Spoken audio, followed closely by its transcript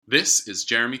This is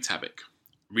Jeremy Tabak,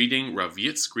 reading Rav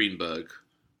Yitz Greenberg,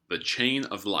 The Chain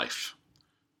of Life,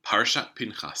 Parashat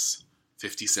Pinchas,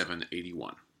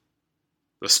 5781.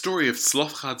 The story of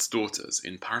Tzlofchad's daughters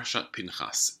in Parashat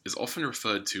Pinchas is often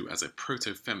referred to as a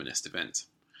proto-feminist event.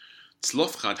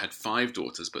 Tzlofchad had 5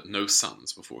 daughters but no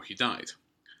sons before he died.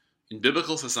 In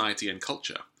biblical society and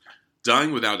culture,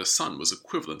 dying without a son was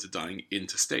equivalent to dying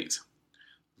interstate.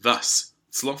 Thus,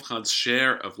 Tzlofchad's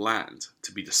share of land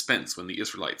to be dispensed when the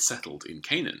Israelites settled in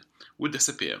Canaan would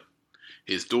disappear.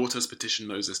 His daughters petitioned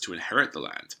Moses to inherit the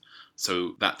land,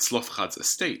 so that Tzlofchad's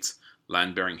estate,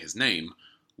 land bearing his name,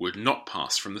 would not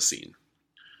pass from the scene.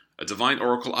 A divine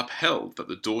oracle upheld that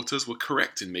the daughters were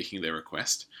correct in making their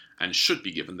request and should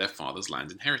be given their father's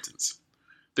land inheritance.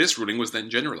 This ruling was then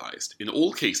generalized. In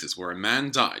all cases where a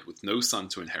man died with no son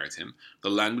to inherit him, the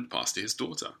land would pass to his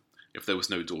daughter. If there was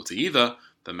no daughter either,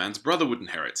 the man's brother would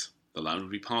inherit. The land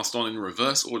would be passed on in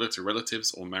reverse order to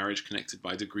relatives or marriage connected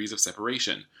by degrees of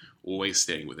separation, always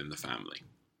staying within the family.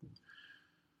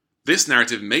 This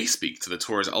narrative may speak to the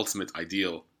Torah's ultimate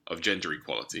ideal of gender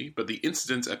equality, but the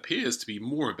incident appears to be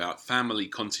more about family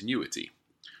continuity.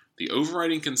 The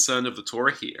overriding concern of the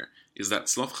Torah here is that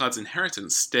Tzlofchad's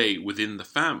inheritance stay within the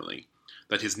family,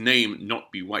 that his name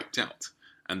not be wiped out,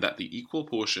 and that the equal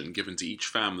portion given to each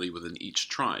family within each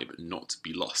tribe not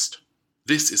be lost.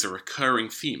 This is a recurring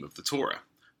theme of the Torah,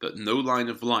 that no line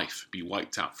of life be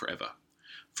wiped out forever.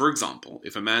 For example,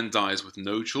 if a man dies with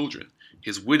no children,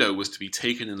 his widow was to be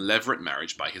taken in levirate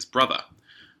marriage by his brother.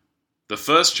 The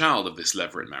first child of this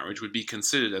levirate marriage would be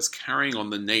considered as carrying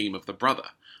on the name of the brother,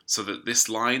 so that this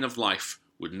line of life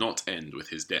would not end with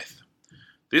his death.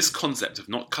 This concept of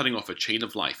not cutting off a chain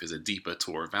of life is a deeper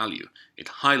Torah value. It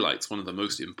highlights one of the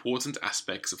most important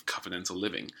aspects of covenantal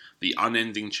living, the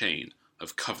unending chain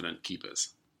of covenant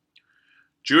keepers.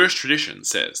 Jewish tradition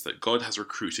says that God has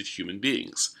recruited human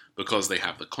beings because they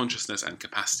have the consciousness and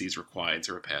capacities required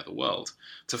to repair the world,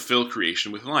 to fill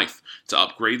creation with life, to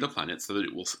upgrade the planet so that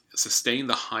it will sustain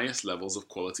the highest levels of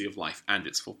quality of life and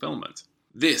its fulfillment.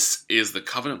 This is the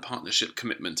covenant partnership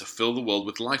commitment to fill the world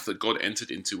with life that God entered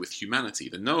into with humanity,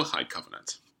 the Noahide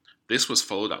covenant. This was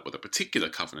followed up with a particular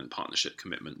covenant partnership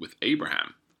commitment with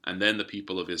Abraham, and then the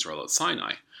people of Israel at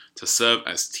Sinai, to serve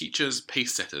as teachers,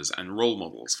 pace-setters, and role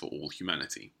models for all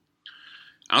humanity.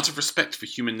 Out of respect for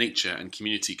human nature and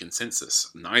community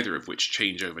consensus, neither of which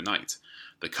change overnight,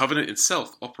 the covenant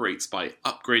itself operates by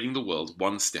upgrading the world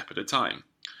one step at a time.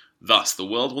 Thus, the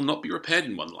world will not be repaired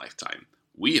in one lifetime.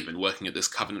 We have been working at this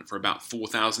covenant for about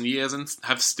 4,000 years and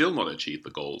have still not achieved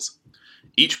the goals.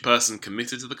 Each person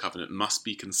committed to the covenant must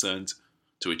be concerned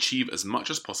to achieve as much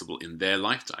as possible in their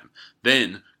lifetime,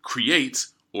 then create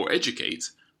or educate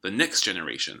the next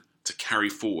generation to carry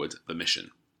forward the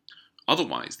mission.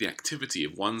 Otherwise, the activity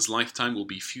of one's lifetime will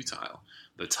be futile,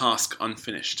 the task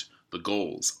unfinished, the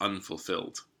goals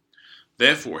unfulfilled.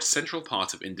 Therefore, a central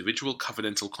part of individual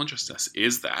covenantal consciousness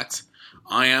is that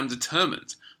I am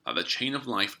determined that the chain of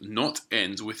life not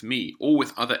end with me or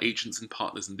with other agents and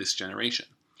partners in this generation,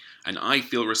 and I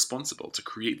feel responsible to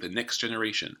create the next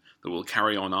generation that will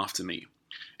carry on after me.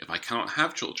 If I cannot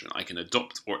have children, I can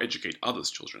adopt or educate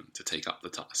others' children to take up the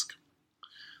task.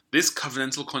 This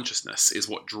covenantal consciousness is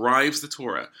what drives the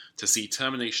Torah to see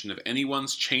termination of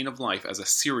anyone's chain of life as a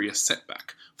serious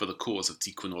setback for the cause of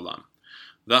Tikkun Olam.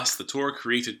 Thus, the Torah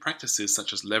created practices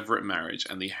such as levirate marriage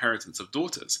and the inheritance of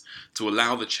daughters to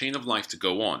allow the chain of life to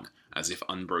go on as if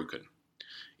unbroken.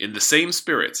 In the same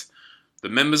spirit, the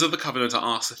members of the covenant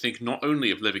are asked to think not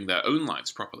only of living their own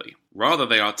lives properly, rather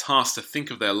they are tasked to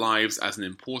think of their lives as an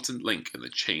important link in the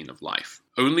chain of life.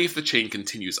 Only if the chain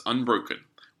continues unbroken,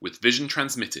 with vision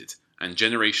transmitted and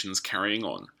generations carrying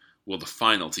on, will the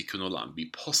final Tikkun Olam be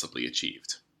possibly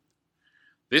achieved.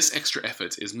 This extra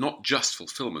effort is not just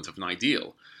fulfillment of an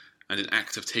ideal and an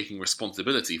act of taking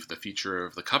responsibility for the future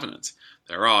of the covenant.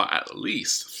 There are at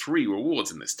least 3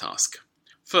 rewards in this task.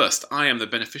 First, I am the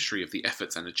beneficiary of the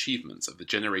efforts and achievements of the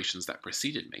generations that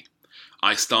preceded me.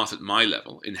 I start at my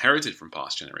level, inherited from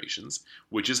past generations,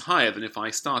 which is higher than if I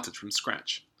started from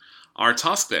scratch. Our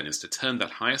task then is to turn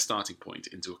that higher starting point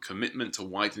into a commitment to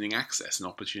widening access and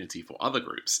opportunity for other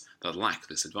groups that lack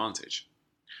this advantage.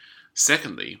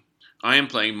 Secondly, I am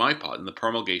playing my part in the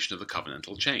promulgation of the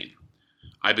covenantal chain.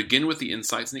 I begin with the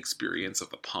insights and experience of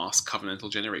the past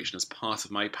covenantal generation as part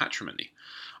of my patrimony.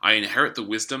 I inherit the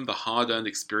wisdom, the hard-earned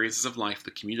experiences of life,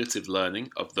 the cumulative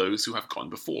learning of those who have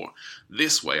gone before.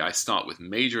 This way I start with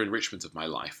major enrichment of my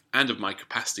life and of my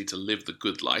capacity to live the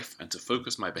good life and to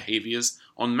focus my behaviors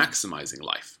on maximizing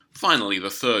life. Finally, the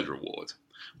third reward.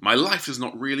 My life does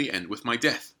not really end with my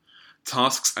death.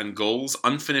 Tasks and goals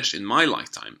unfinished in my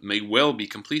lifetime may well be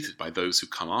completed by those who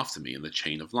come after me in the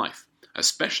chain of life,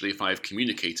 especially if I have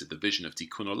communicated the vision of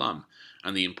Tikkun Olam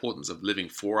and the importance of living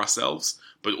for ourselves,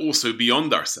 but also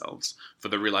beyond ourselves, for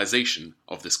the realization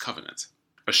of this covenant.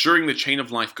 Assuring the chain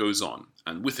of life goes on,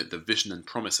 and with it the vision and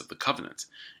promise of the covenant,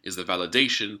 is the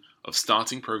validation of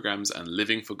starting programs and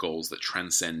living for goals that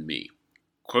transcend me.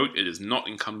 Quote, "It is not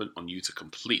incumbent on you to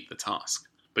complete the task.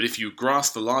 But if you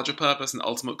grasp the larger purpose and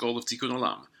ultimate goal of Tikkun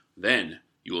Olam, then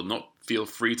you will not feel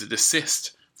free to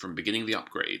desist from beginning the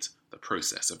upgrade, the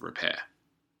process of repair."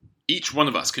 Each one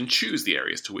of us can choose the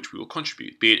areas to which we will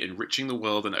contribute, be it enriching the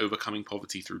world and overcoming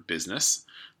poverty through business,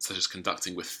 such as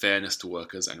conducting with fairness to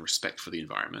workers and respect for the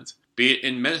environment, be it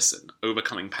in medicine,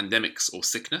 overcoming pandemics or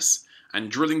sickness,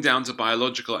 and drilling down to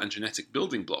biological and genetic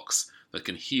building blocks that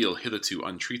can heal hitherto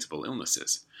untreatable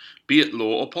illnesses, be it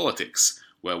law or politics,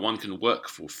 where one can work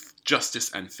for justice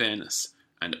and fairness,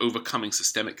 and overcoming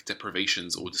systemic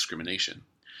deprivations or discrimination.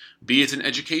 Be it in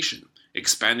education,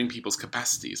 expanding people's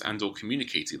capacities and or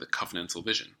communicating the covenantal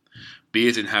vision. Be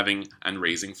it in having and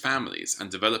raising families,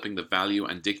 and developing the value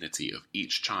and dignity of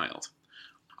each child.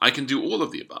 I can do all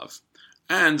of the above,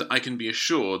 and I can be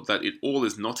assured that it all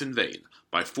is not in vain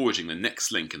by forging the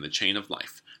next link in the chain of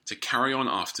life to carry on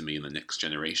after me in the next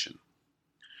generation.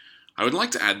 I would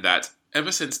like to add that,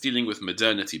 ever since dealing with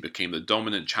modernity became the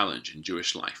dominant challenge in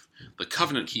Jewish life, the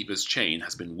covenant keeper's chain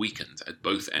has been weakened at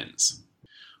both ends.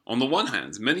 On the one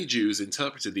hand, many Jews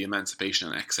interpreted the emancipation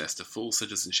and access to full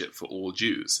citizenship for all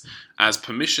Jews as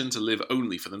permission to live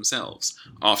only for themselves.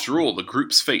 After all, the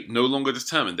group's fate no longer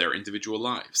determined their individual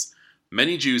lives.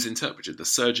 Many Jews interpreted the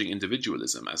surging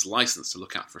individualism as license to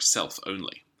look out for self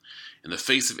only. In the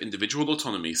face of individual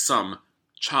autonomy, some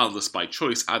childless by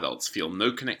choice adults feel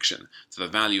no connection to the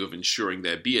value of ensuring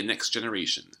there be a next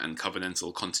generation and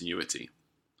covenantal continuity.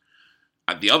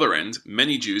 At the other end,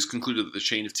 many Jews concluded that the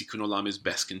chain of Tikkun Olam is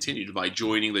best continued by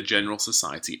joining the general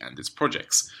society and its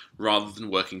projects, rather than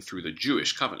working through the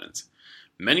Jewish covenant.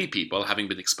 Many people, having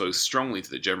been exposed strongly to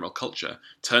the general culture,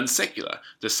 turned secular,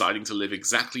 deciding to live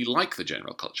exactly like the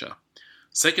general culture.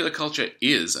 Secular culture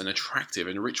is an attractive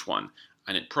and rich one,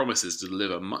 and it promises to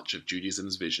deliver much of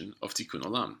Judaism's vision of Tikkun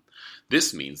Olam.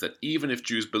 This means that even if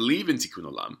Jews believe in Tikkun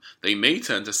Olam, they may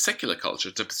turn to secular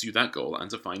culture to pursue that goal and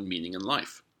to find meaning in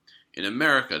life. In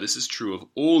America, this is true of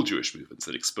all Jewish movements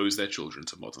that expose their children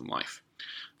to modern life.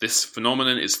 This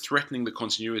phenomenon is threatening the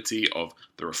continuity of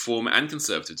the Reform and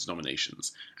Conservative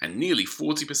denominations, and nearly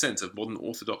 40% of modern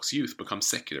Orthodox youth become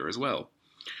secular as well.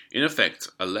 In effect,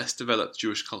 a less developed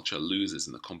Jewish culture loses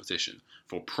in the competition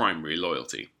for primary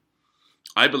loyalty.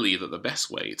 I believe that the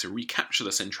best way to recapture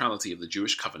the centrality of the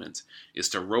Jewish covenant is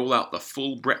to roll out the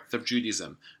full breadth of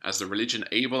Judaism as the religion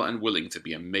able and willing to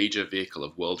be a major vehicle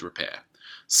of world repair.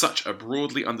 Such a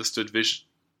broadly understood version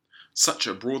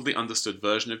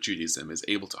of Judaism is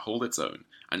able to hold its own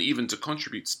and even to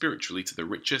contribute spiritually to the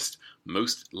richest,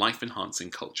 most life-enhancing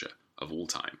culture of all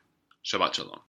time. Shabbat Shalom.